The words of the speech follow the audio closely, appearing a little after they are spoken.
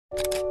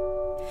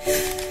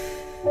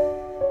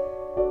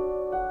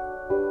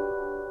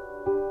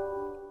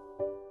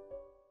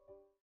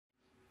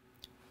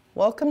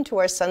Welcome to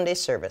our Sunday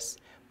service.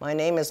 My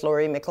name is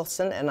Laurie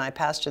Mickelson and I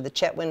pastor the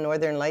Chetwynd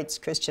Northern Lights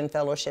Christian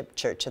Fellowship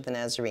Church of the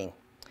Nazarene.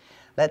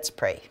 Let's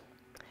pray.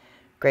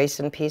 Grace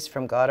and peace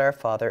from God our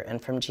Father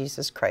and from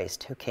Jesus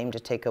Christ, who came to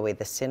take away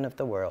the sin of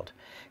the world.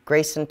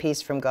 Grace and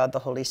peace from God the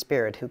Holy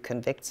Spirit, who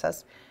convicts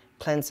us,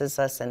 cleanses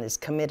us, and is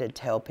committed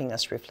to helping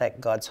us reflect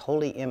God's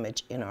holy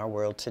image in our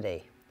world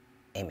today.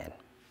 Amen.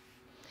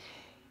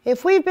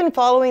 If we've been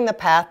following the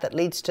path that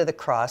leads to the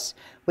cross,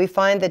 we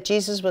find that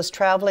Jesus was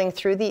traveling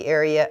through the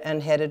area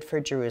and headed for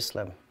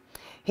Jerusalem.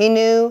 He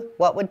knew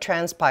what would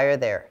transpire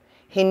there.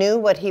 He knew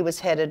what he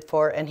was headed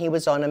for, and he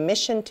was on a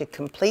mission to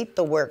complete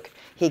the work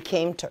he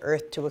came to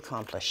earth to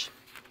accomplish.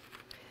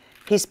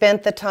 He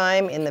spent the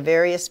time in the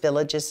various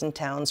villages and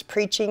towns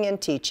preaching and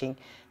teaching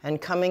and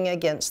coming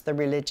against the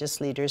religious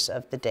leaders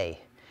of the day.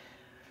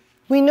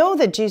 We know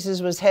that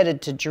Jesus was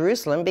headed to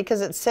Jerusalem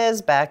because it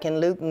says back in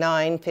Luke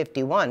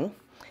 9:51,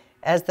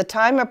 as the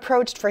time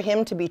approached for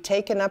him to be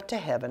taken up to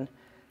heaven,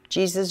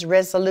 Jesus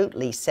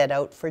resolutely set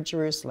out for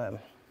Jerusalem.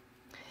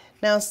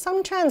 Now,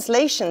 some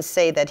translations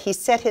say that he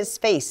set his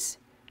face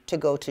to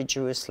go to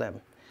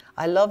Jerusalem.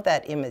 I love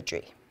that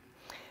imagery.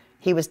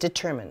 He was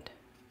determined.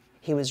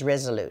 He was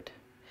resolute.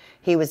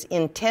 He was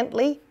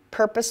intently,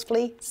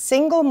 purposefully,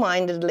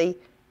 single-mindedly,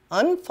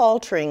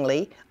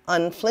 unfalteringly,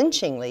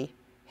 unflinchingly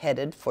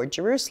headed for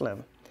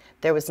Jerusalem.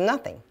 There was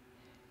nothing,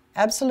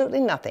 absolutely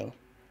nothing,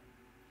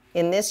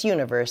 in this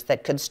universe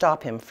that could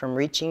stop him from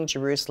reaching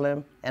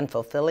Jerusalem and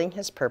fulfilling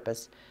his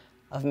purpose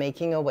of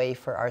making a way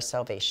for our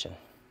salvation.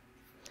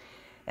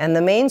 And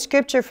the main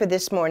scripture for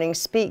this morning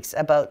speaks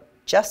about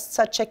just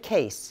such a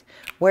case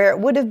where it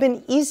would have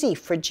been easy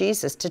for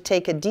Jesus to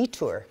take a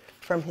detour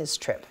from his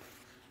trip.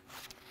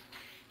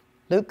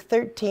 Luke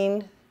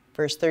 13,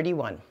 verse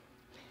 31.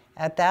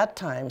 At that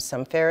time,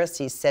 some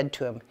Pharisees said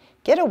to him,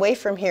 "Get away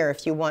from here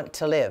if you want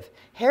to live.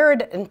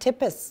 Herod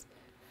Antipas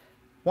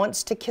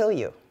wants to kill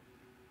you."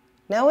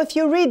 Now, if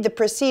you read the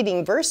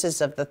preceding verses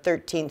of the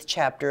 13th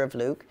chapter of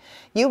Luke,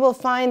 you will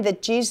find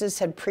that Jesus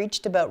had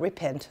preached about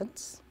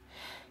repentance.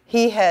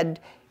 He had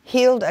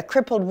healed a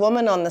crippled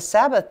woman on the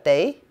Sabbath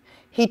day.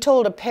 He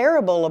told a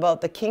parable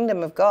about the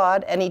kingdom of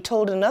God, and he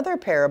told another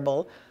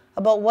parable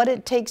about what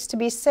it takes to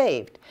be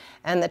saved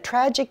and the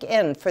tragic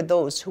end for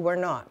those who are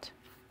not.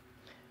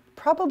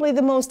 Probably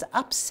the most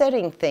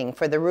upsetting thing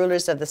for the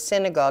rulers of the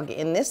synagogue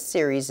in this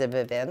series of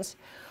events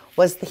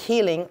was the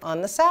healing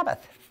on the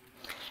Sabbath.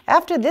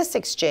 After this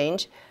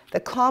exchange,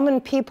 the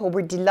common people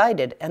were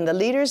delighted and the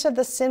leaders of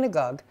the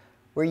synagogue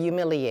were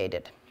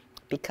humiliated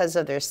because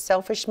of their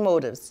selfish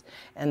motives,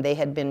 and they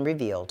had been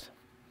revealed.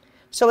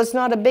 So it's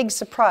not a big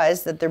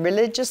surprise that the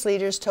religious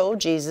leaders told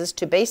Jesus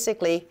to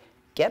basically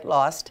get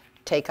lost,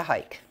 take a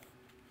hike.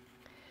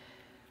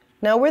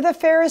 Now, were the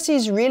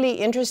Pharisees really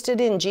interested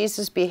in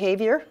Jesus'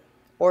 behavior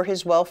or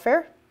his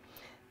welfare?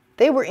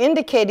 They were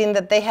indicating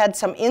that they had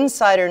some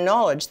insider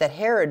knowledge that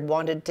Herod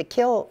wanted to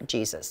kill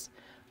Jesus.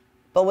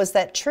 But was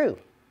that true?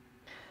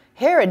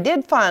 Herod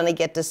did finally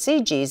get to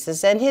see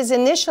Jesus, and his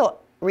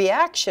initial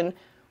reaction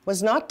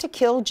was not to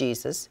kill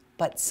Jesus,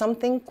 but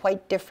something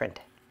quite different.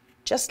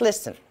 Just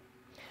listen.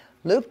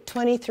 Luke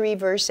 23,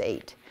 verse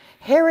 8.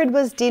 Herod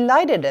was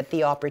delighted at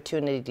the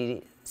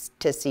opportunity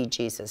to see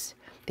Jesus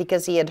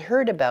because he had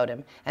heard about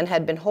him and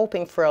had been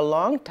hoping for a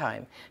long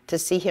time to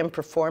see him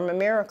perform a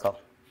miracle.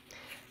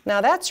 Now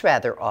that's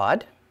rather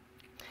odd.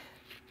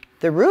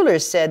 The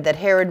rulers said that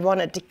Herod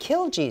wanted to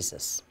kill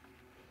Jesus.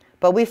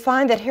 But we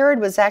find that Herod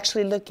was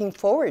actually looking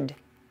forward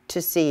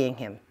to seeing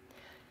him.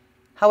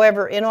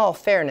 However, in all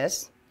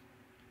fairness,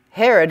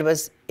 Herod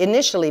was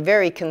initially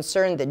very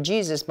concerned that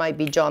Jesus might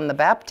be John the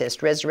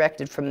Baptist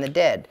resurrected from the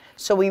dead.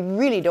 So we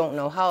really don't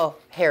know how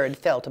Herod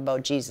felt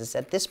about Jesus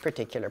at this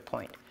particular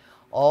point.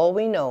 All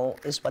we know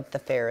is what the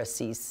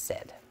Pharisees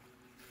said.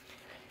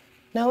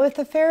 Now, if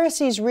the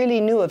Pharisees really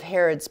knew of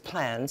Herod's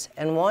plans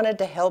and wanted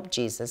to help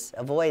Jesus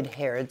avoid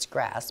Herod's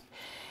grasp,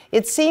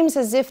 it seems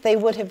as if they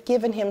would have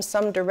given him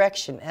some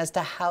direction as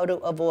to how to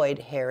avoid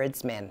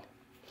Herod's men.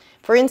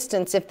 For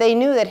instance, if they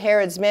knew that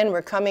Herod's men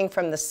were coming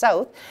from the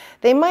south,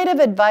 they might have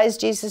advised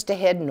Jesus to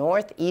head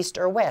north, east,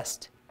 or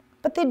west.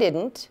 But they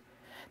didn't.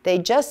 They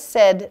just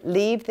said,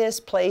 leave this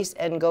place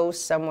and go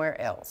somewhere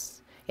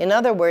else. In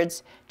other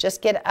words,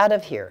 just get out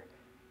of here.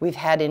 We've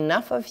had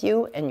enough of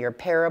you and your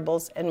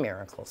parables and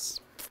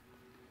miracles.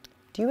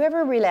 Do you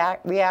ever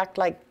react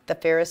like the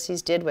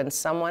Pharisees did when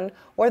someone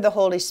or the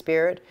Holy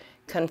Spirit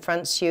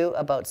confronts you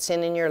about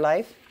sin in your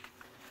life?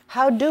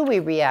 How do we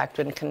react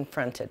when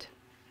confronted?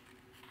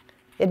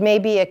 It may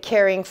be a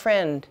caring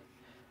friend,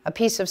 a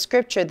piece of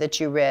scripture that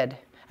you read,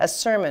 a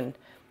sermon,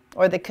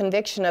 or the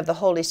conviction of the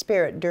Holy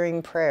Spirit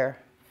during prayer.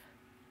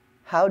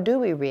 How do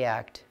we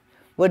react?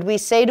 Would we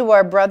say to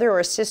our brother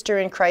or sister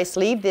in Christ,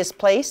 leave this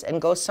place and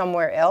go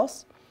somewhere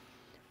else?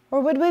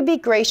 Or would we be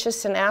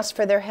gracious and ask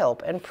for their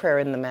help and prayer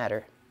in the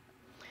matter?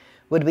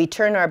 Would we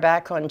turn our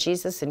back on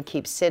Jesus and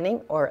keep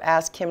sinning, or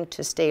ask him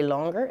to stay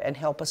longer and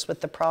help us with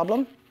the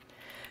problem?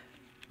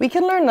 We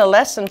can learn a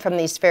lesson from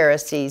these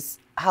Pharisees,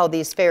 how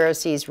these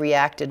Pharisees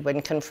reacted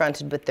when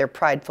confronted with their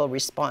prideful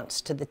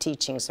response to the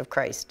teachings of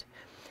Christ.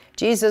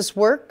 Jesus'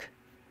 work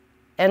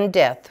and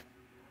death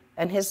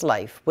and his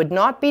life would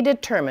not be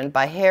determined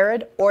by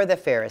Herod or the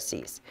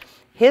Pharisees.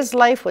 His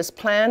life was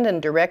planned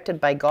and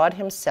directed by God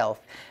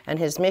himself, and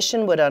his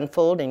mission would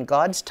unfold in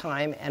God's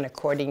time and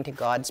according to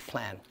God's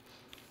plan.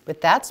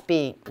 With that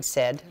being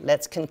said,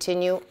 let's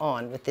continue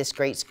on with this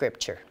great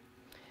scripture.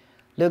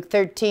 Luke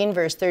 13,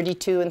 verse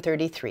 32 and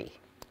 33.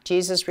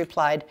 Jesus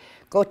replied,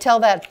 "Go tell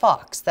that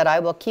fox that I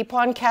will keep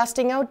on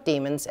casting out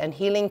demons and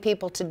healing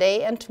people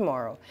today and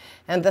tomorrow,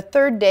 and the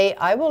third day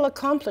I will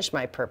accomplish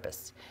my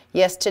purpose.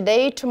 Yes,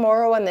 today,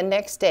 tomorrow, and the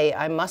next day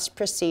I must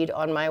proceed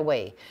on my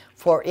way,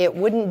 for it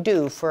wouldn't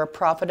do for a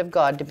prophet of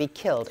God to be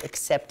killed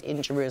except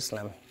in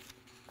Jerusalem."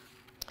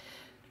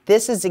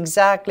 This is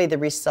exactly the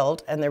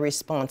result and the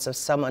response of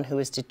someone who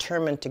is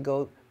determined to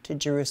go to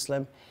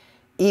Jerusalem,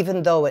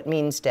 even though it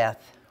means death.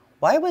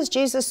 Why was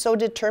Jesus so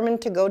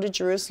determined to go to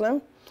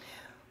Jerusalem?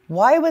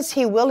 Why was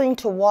he willing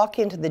to walk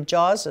into the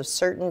jaws of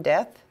certain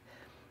death?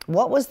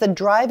 What was the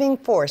driving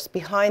force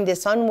behind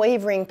this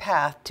unwavering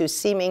path to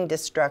seeming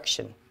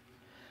destruction?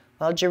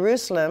 Well,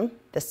 Jerusalem,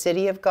 the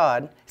city of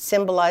God,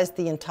 symbolized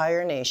the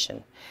entire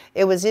nation.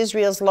 It was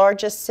Israel's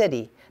largest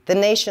city, the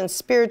nation's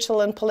spiritual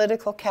and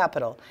political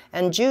capital,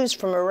 and Jews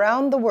from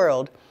around the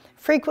world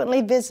frequently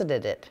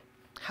visited it.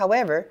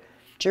 However,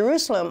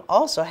 Jerusalem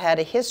also had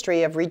a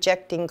history of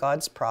rejecting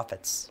God's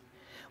prophets.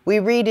 We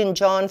read in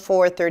John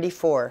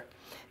 4:34,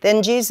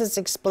 "Then Jesus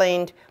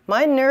explained,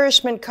 'My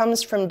nourishment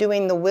comes from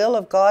doing the will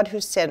of God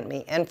who sent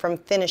me and from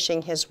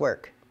finishing his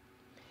work.'"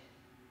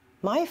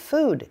 "My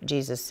food,"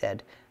 Jesus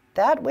said,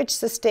 "that which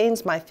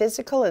sustains my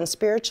physical and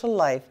spiritual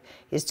life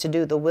is to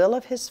do the will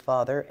of his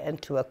Father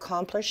and to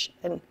accomplish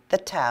the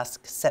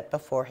task set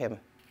before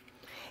him."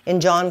 In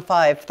John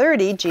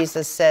 5:30,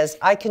 Jesus says,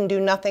 "I can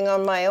do nothing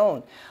on my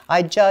own.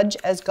 I judge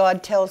as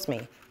God tells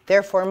me.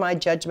 Therefore my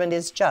judgment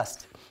is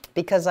just,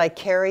 because I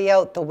carry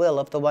out the will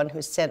of the one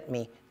who sent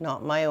me,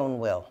 not my own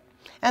will."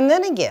 And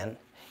then again,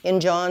 in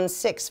John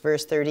 6,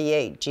 verse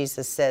 38,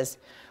 Jesus says,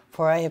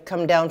 "For I have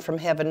come down from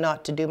heaven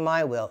not to do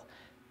my will,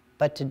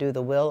 but to do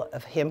the will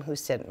of him who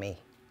sent me."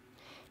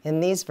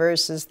 In these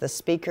verses, the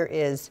speaker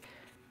is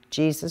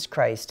Jesus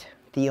Christ,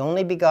 the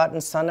only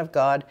begotten Son of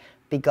God,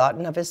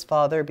 begotten of his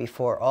Father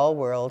before all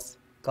worlds,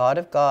 God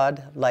of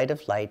God, light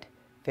of light,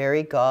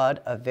 very God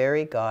of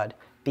very God,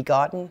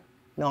 begotten,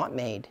 not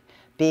made,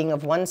 being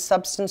of one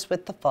substance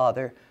with the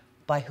Father,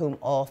 by whom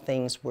all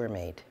things were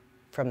made,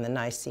 from the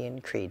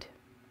Nicene Creed.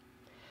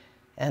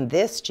 And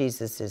this,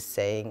 Jesus is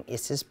saying,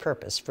 is his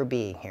purpose for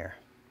being here.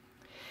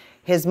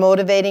 His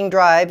motivating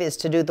drive is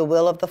to do the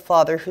will of the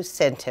Father who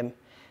sent him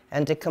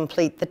and to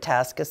complete the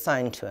task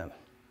assigned to him.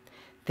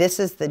 This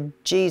is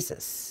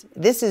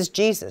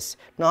Jesus,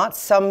 not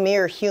some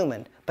mere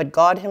human, but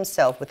God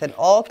himself with an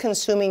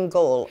all-consuming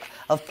goal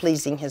of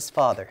pleasing his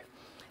Father.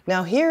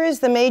 Now here is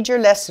the major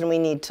lesson we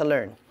need to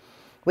learn.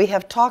 We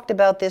have talked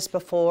about this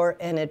before,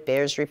 and it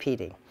bears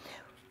repeating.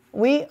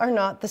 We are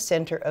not the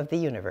center of the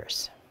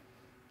universe.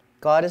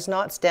 God is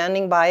not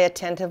standing by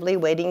attentively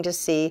waiting to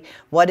see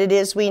what it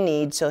is we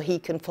need so he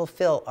can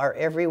fulfill our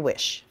every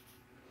wish.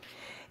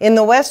 In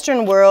the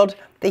Western world,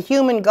 the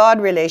human-God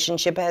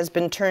relationship has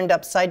been turned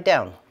upside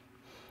down.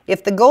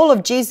 If the goal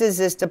of Jesus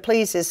is to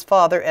please his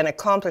Father and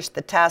accomplish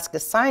the task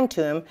assigned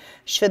to him,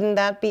 shouldn't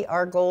that be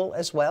our goal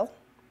as well?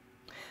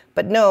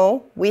 But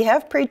no, we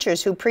have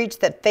preachers who preach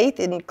that faith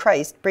in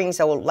Christ brings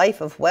a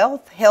life of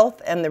wealth,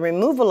 health, and the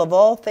removal of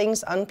all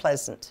things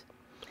unpleasant.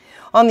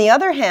 On the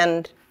other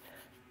hand,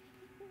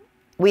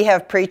 we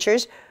have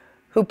preachers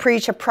who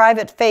preach a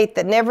private faith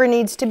that never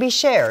needs to be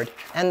shared,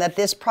 and that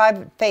this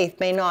private faith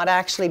may not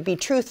actually be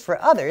truth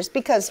for others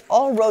because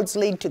all roads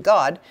lead to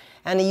God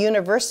and a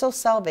universal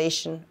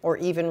salvation or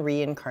even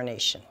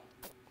reincarnation.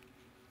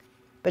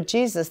 But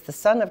Jesus, the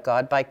Son of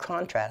God, by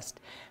contrast,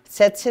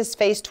 sets his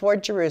face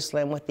toward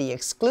Jerusalem with the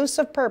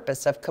exclusive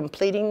purpose of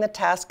completing the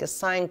task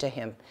assigned to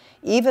him,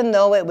 even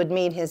though it would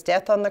mean his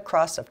death on the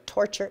cross of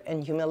torture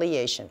and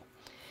humiliation.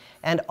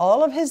 And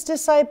all of his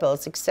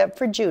disciples, except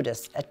for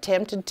Judas,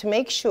 attempted to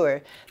make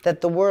sure that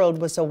the world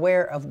was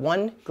aware of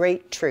one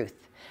great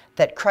truth,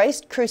 that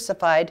Christ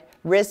crucified,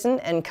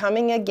 risen, and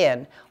coming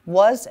again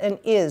was and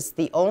is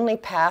the only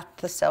path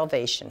to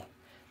salvation.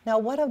 Now,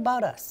 what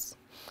about us?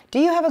 Do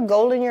you have a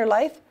goal in your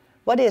life?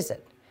 What is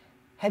it?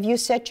 Have you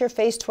set your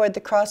face toward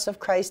the cross of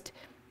Christ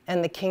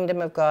and the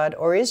kingdom of God?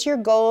 Or is your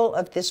goal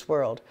of this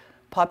world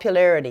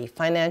popularity,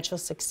 financial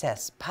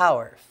success,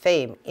 power,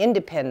 fame,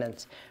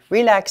 independence,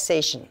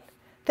 relaxation?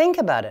 Think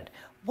about it.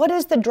 What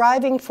is the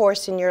driving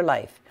force in your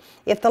life?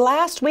 If the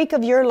last week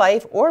of your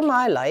life or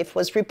my life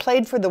was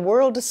replayed for the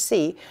world to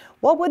see,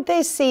 what would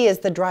they see as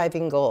the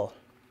driving goal?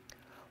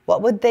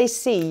 What would they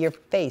see your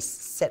face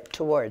set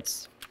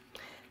towards?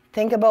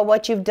 Think about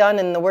what you've done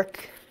in the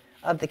work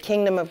of the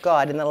kingdom of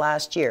God in the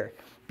last year,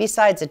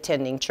 besides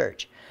attending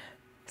church.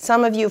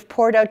 Some of you have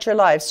poured out your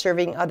lives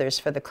serving others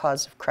for the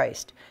cause of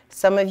Christ.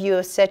 Some of you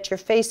have set your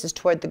faces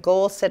toward the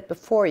goal set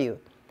before you.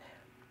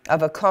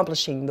 of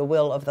accomplishing the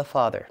will of the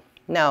Father.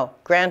 Now,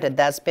 granted,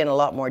 that's been a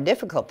lot more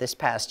difficult this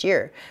past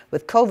year,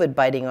 with COVID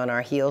biting on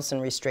our heels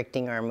and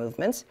restricting our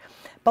movements,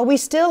 but we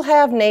still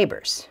have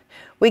neighbors.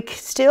 We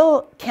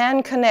still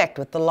can connect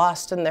with the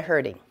lost and the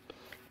hurting.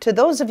 To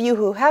those of you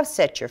who have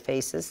set your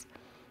faces,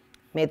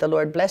 may the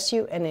Lord bless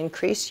you and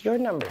increase your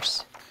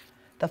numbers.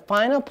 The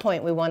final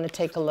point we want to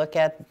take a look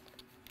at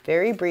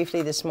very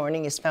briefly this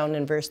morning is found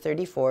in verse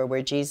 34,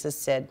 where Jesus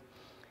said,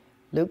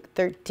 Luke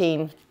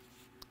 13,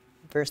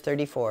 verse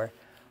 34,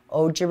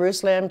 "O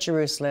Jerusalem,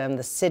 Jerusalem,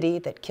 the city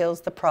that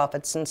kills the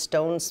prophets and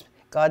stones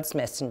God's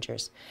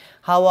messengers.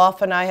 How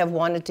often I have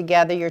wanted to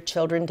gather your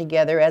children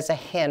together as a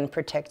hen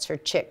protects her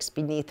chicks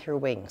beneath her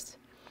wings,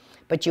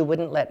 but you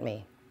wouldn't let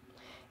me."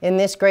 In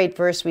this great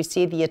verse, we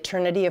see the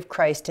eternity of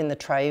Christ in the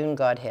triune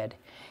Godhead.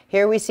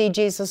 Here we see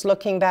Jesus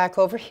looking back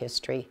over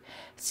history,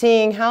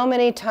 seeing how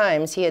many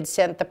times he had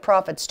sent the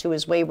prophets to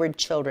his wayward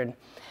children,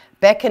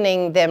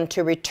 beckoning them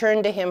to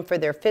return to him for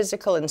their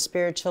physical and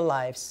spiritual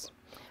lives,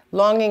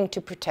 longing to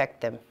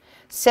protect them,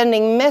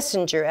 sending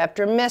messenger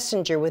after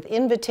messenger with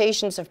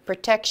invitations of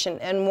protection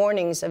and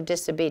warnings of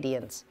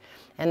disobedience,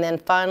 and then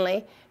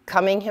finally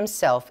coming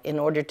himself in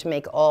order to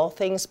make all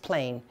things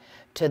plain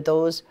to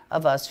those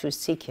of us who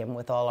seek him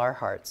with all our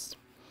hearts.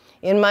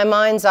 In my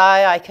mind's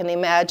eye, I can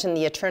imagine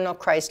the eternal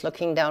Christ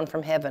looking down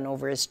from heaven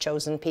over his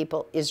chosen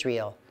people,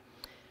 Israel,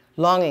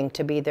 longing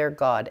to be their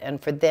God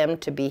and for them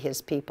to be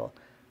his people.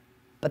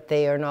 But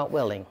they are not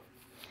willing.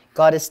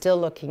 God is still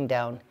looking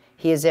down.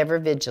 He is ever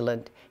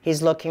vigilant.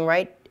 He's looking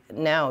right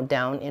now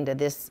down into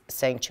this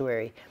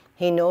sanctuary.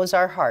 He knows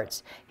our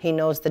hearts. He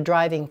knows the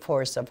driving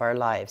force of our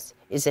lives.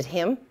 Is it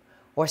him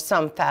or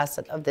some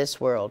facet of this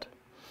world?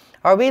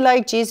 Are we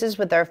like Jesus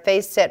with our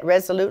face set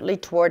resolutely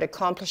toward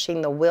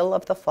accomplishing the will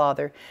of the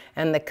Father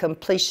and the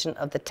completion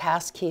of the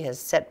task he has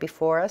set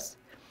before us?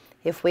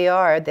 If we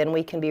are, then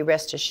we can be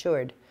rest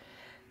assured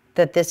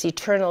that this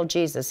eternal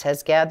Jesus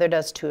has gathered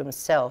us to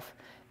himself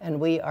and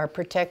we are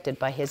protected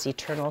by his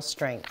eternal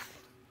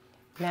strength.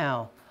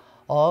 Now,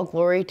 all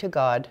glory to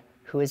God,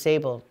 who is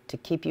able to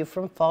keep you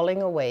from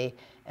falling away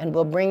and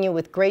will bring you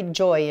with great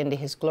joy into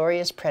his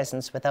glorious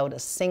presence without a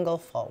single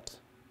fault.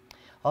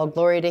 All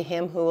glory to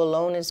him who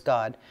alone is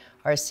God,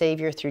 our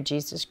Savior through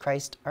Jesus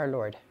Christ our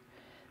Lord.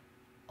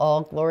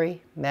 All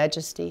glory,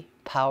 majesty,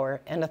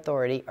 power, and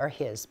authority are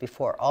his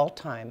before all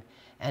time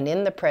and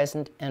in the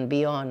present and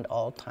beyond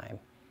all time.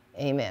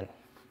 Amen.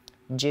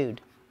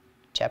 Jude,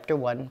 chapter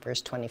 1,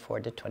 verse 24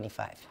 to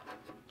 25.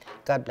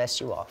 God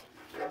bless you all.